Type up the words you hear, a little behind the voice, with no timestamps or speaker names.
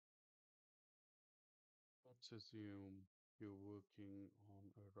Let's assume you're working on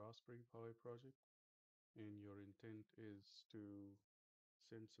a Raspberry Pi project and your intent is to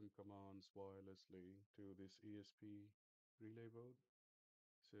send some commands wirelessly to this ESP relay board.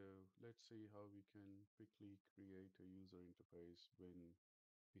 So let's see how we can quickly create a user interface when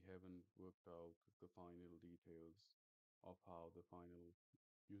we haven't worked out the final details of how the final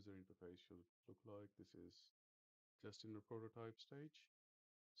user interface should look like. This is just in the prototype stage.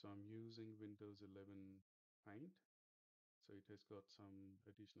 So I'm using Windows 11 Paint. So it has got some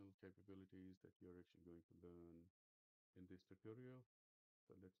additional capabilities that you're actually going to learn in this tutorial.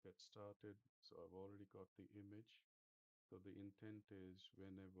 So let's get started. So I've already got the image. So the intent is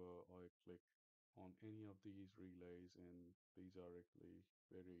whenever I click on any of these relays, and these are actually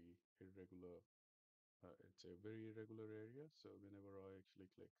very irregular, it's a very irregular area. So whenever I actually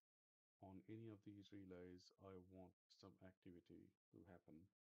click on any of these relays, I want some activity to happen.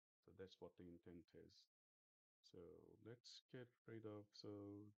 So that's what the intent is. So let's get rid of, so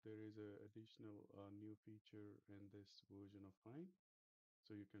there is a additional new feature in this version of Paint.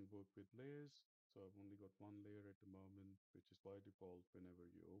 So you can work with layers. So I've only got one layer at the moment, which is by default whenever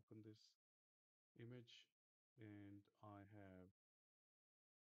you open this image. And I have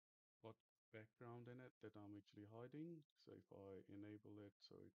got background in it that I'm actually hiding. So if I enable it,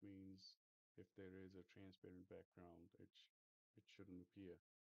 so it means if there is a transparent background, it shouldn't appear.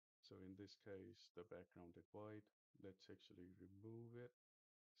 So in this case, the background is white. Let's actually remove it.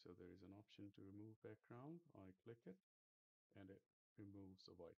 So there is an option to remove background. I click it and it removes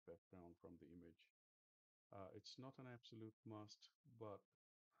the white background from the image. It's not an absolute must, but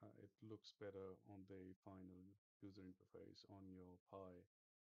it looks better on the final user interface on your Pi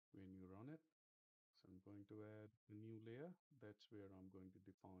when you run it. So I'm going to add a new layer. That's where I'm going to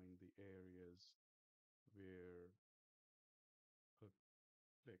define the areas where a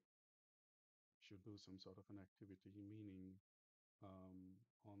click should do some sort of an activity, meaning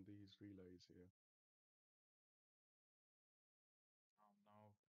on these relays here. I'm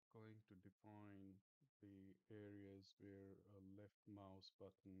now going to define the areas where a left mouse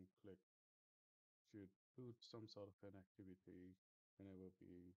button click should do some sort of an activity whenever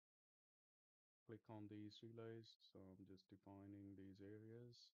we click on these relays. So I'm just defining these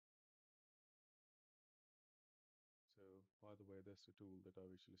areas. So by the way, that's the tool that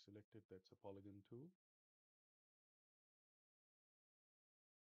I've actually selected. That's a polygon tool.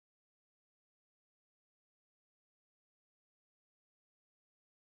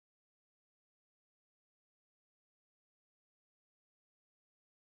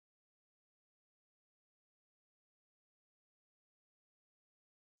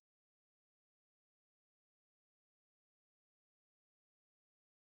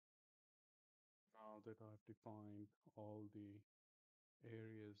 Now that I've defined all the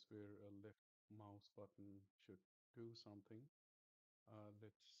areas where a left mouse button should do something,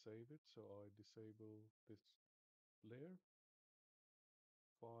 let's save it. So I disable this layer,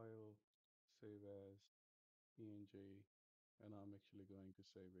 file, save as PNG, and I'm actually going to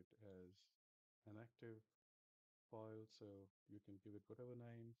save it as an active file. So you can give it whatever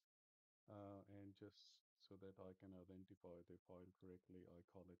name, and just so that I can identify the file correctly, I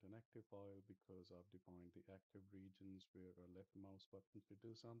call it an active file because I've defined the active regions where a left mouse button should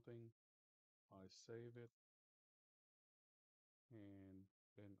do something. I save it, and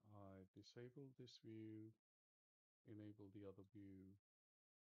then I disable this view, enable the other view,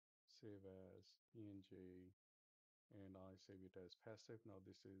 save as PNG, and I save it as passive. Now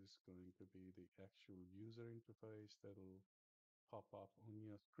this is going to be the actual user interface that'll pop up on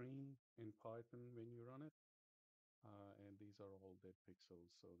your screen in Python when you run it. And these are all dead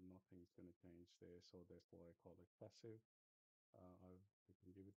pixels, so nothing's going to change there. So that's why I call it passive. I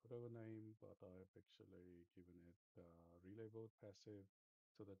can give it whatever name, but I've actually given it relay board passive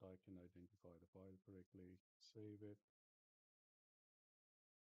so that I can identify the file correctly, save it.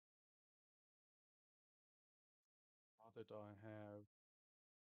 Now that I have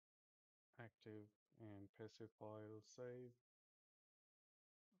active and passive files saved,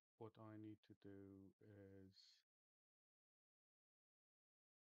 what I need to do is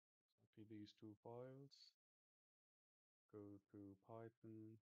copy these two files, go to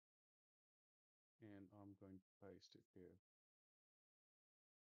Python, and I'm going to paste it here.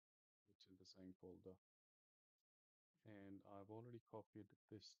 It's in the same folder. And I've already copied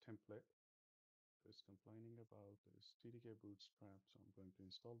this template. It's complaining about this TDK Bootstrap, so I'm going to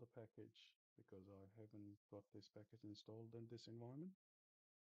install the package because I haven't got this package installed in this environment.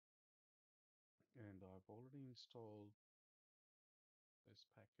 And I've already installed this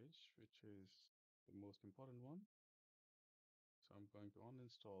package, which is the most important one. So I'm going to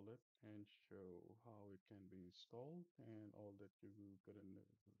uninstall it and show how it can be installed. And all that you gotta know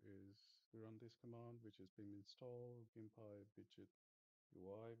is run this command, which is pim install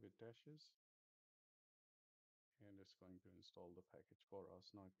GIMPy-Widget-UI with dashes, and it's going to install the package for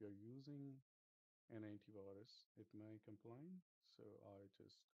us. Now, if you're using an antivirus, it may complain, so I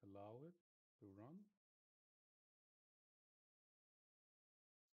just allow it to run,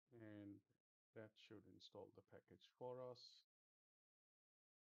 and that should install the package for us.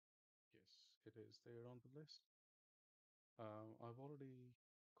 Yes, it is there on the list. I've already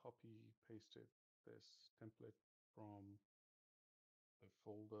copy pasted this template from the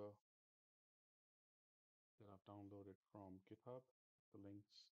folder that I've downloaded from GitHub. The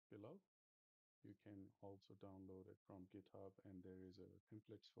links below. You can also download it from GitHub, and there is a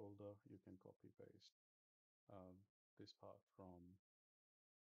templates folder. You can copy paste um, this part from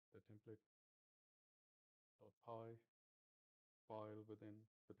the template.py file within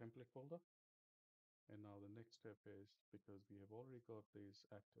the template folder. And now the next step is, because we have already got this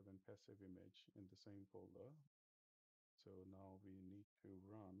active and passive image in the same folder, so now we need to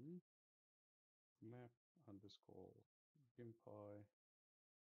run map underscore gimpy,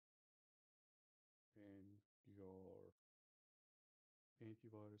 and your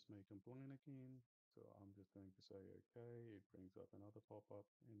antivirus may complain again. So I'm just going to say, okay, it brings up another pop-up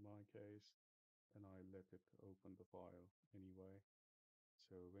in my case, and I let it open the file anyway.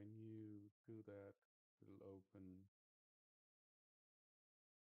 So when you do that, it'll open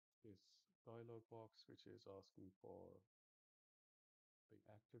this dialog box, which is asking for the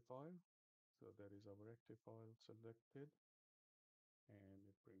active file. So that is our active file selected, and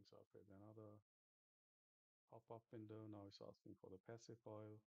it brings up with another pop-up window. Now it's asking for the passive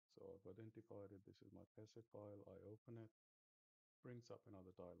file. So I've identified it. This is my passive file. I open it, brings up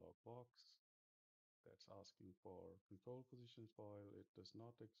another dialog box that's asking for control positions file. It does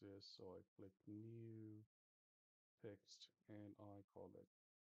not exist. So I click new text and I call it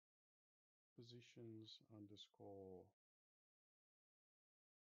positions underscore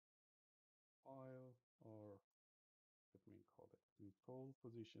file, or let me call it control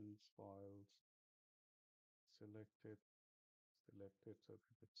positions files selected, so that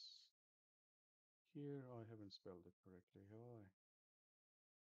it's here. I haven't spelled it correctly, have I?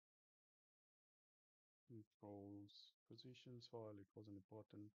 Controls positions file. It wasn't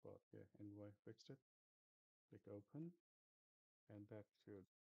important, but yeah, anyway, fixed it. Click open, and that should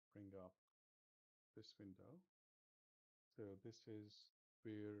bring up this window. So this is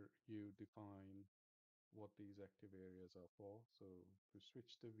where you define what these active areas are for. So to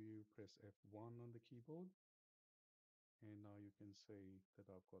switch the view, press F1 on the keyboard. And now you can see that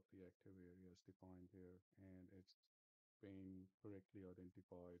I've got the active areas defined here, and it's been correctly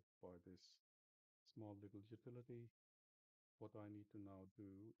identified by this small little utility. What I need to now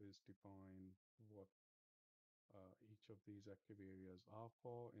do is define what each of these active areas are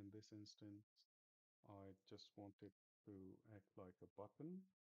for. In this instance, I just want it to act like a button,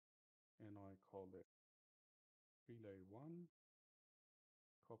 and I call it relay 1,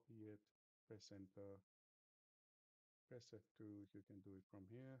 copy it, press enter, press F2. You can do it from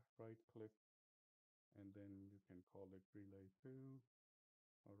here, right click, and then you can call it relay 2,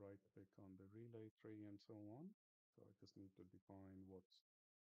 or right click on the relay 3, and so on. So I just need to define what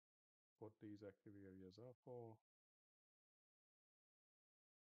these active areas are for.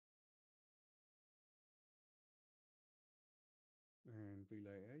 And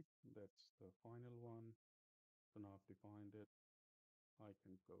relay 8, that's the final one. So now I've defined it. I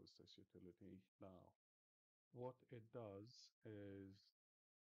can close this utility now. What it does is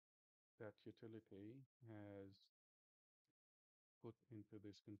that utility has put into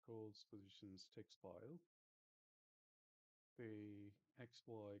this controls positions text file the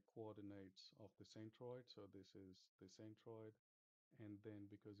XY coordinates of the centroid. So this is the centroid. And then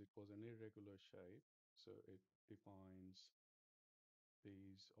because it was an irregular shape, so it defines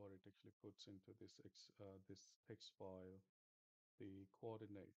these, or it actually puts into this text file the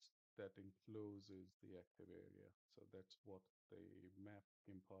coordinates that encloses the active area. So that's what the map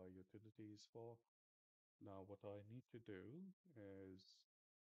GIMPy utility is for. Now what I need to do is,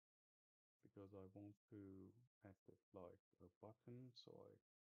 because I want to act it like a button, so I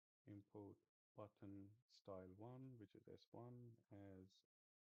import button style 1, which is S1, as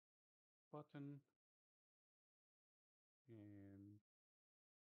button, and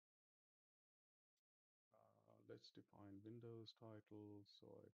let's define Windows title. So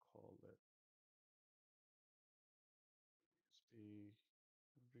I call it USB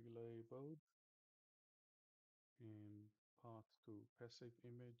relay board, and path to passive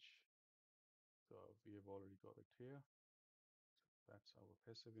image. So we have already got it here. That's our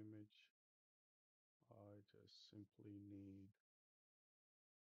passive image. I just simply need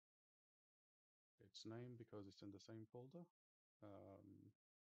its name because it's in the same folder. Um,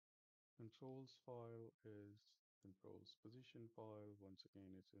 Controls file is controls position file. Once again,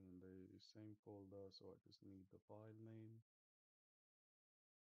 it's in the same folder, so I just need the file name.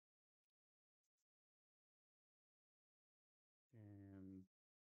 And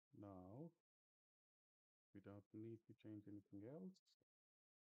now we don't need to change anything else.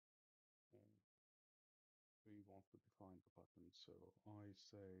 And we want to define the button. So I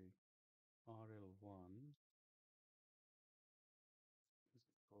say RL1 is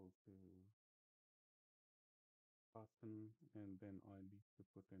equal to button, and then I need to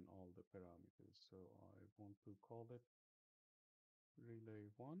put in all the parameters. So I want to call it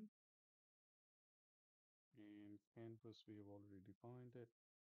relay1, and canvas we have already defined it,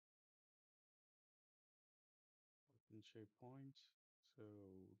 button shape points. So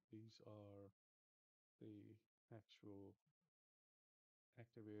these are the actual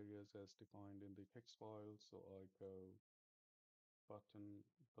active areas as defined in the text file. So I go button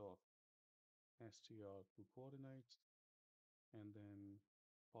dot str to coordinates, and then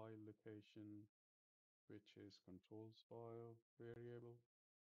file location, which is controls file variable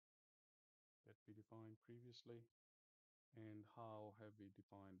that we defined previously. And how have we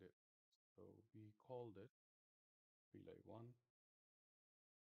defined it? So we called it relay1.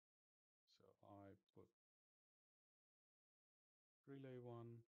 So I put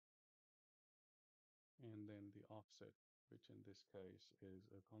relay1 and then the offset, which in this case is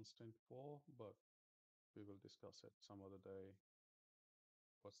a constant 4, but we will discuss it some other day.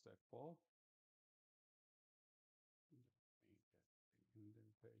 What's that for? Let me get the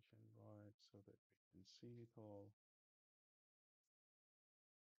indentation right so that we can see it all.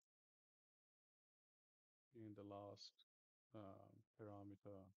 In the last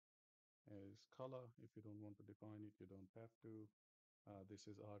parameter is color. If you don't want to define it, you don't have to. This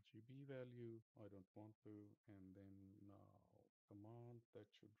is RGB value. I don't want to. And then now command that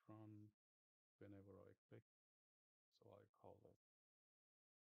should run whenever I click. So I call it,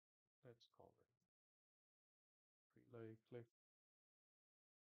 let's call it relay click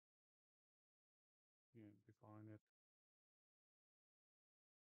and define it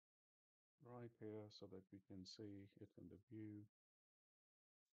right here so that we can see it in the view.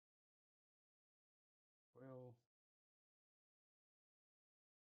 Well,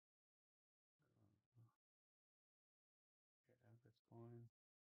 yeah, that's fine.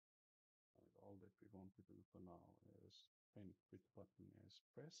 And all that we want to do for now is paint with button as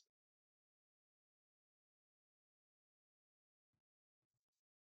pressed.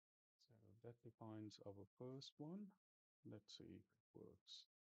 So that defines our first one. Let's see if it works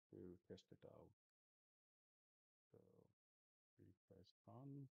to test it out. So we press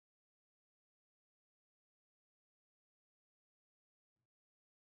run,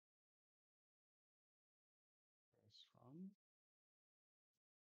 press run.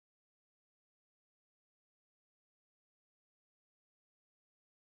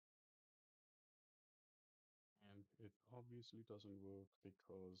 And it obviously doesn't work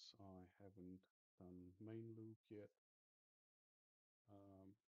because I haven't done main loop yet.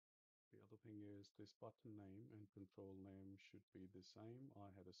 Um, the other thing is this button name and control name should be the same. I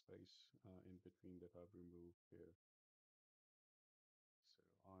had a space in between that I've removed here.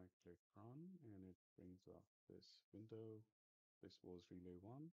 So I click run and it brings up this window. This was relay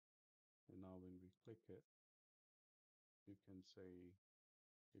one. And now when we click it, you can say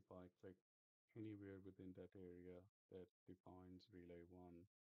if I click anywhere within that area that defines relay one,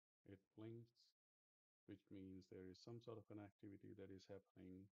 it blinks, which means there is some sort of an activity that is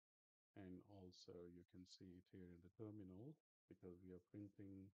happening. And also you can see it here in the terminal because we are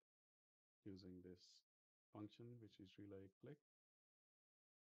printing using this function, which is relay click.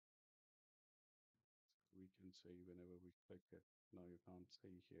 We can say whenever we click it, now you can't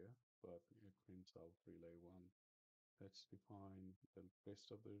see here, but it prints out relay one. Let's define the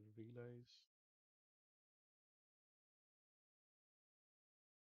rest of the relays.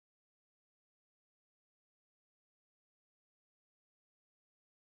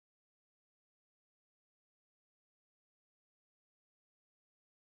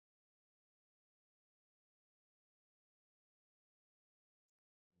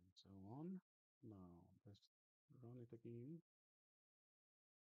 And so on. Now let's run it again.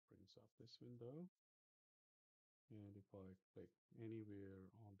 Brings up this window. And if I click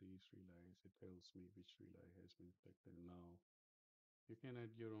anywhere on these relays, it tells me which relay has been clicked. And now you can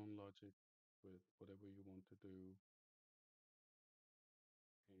add your own logic with whatever you want to do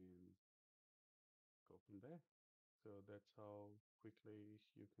and go from there. So that's how quickly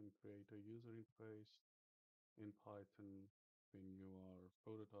you can create a user interface in Python when you are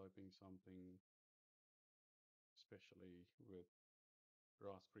prototyping something, especially with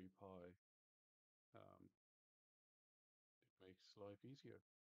Raspberry Pi. Um, it makes life easier.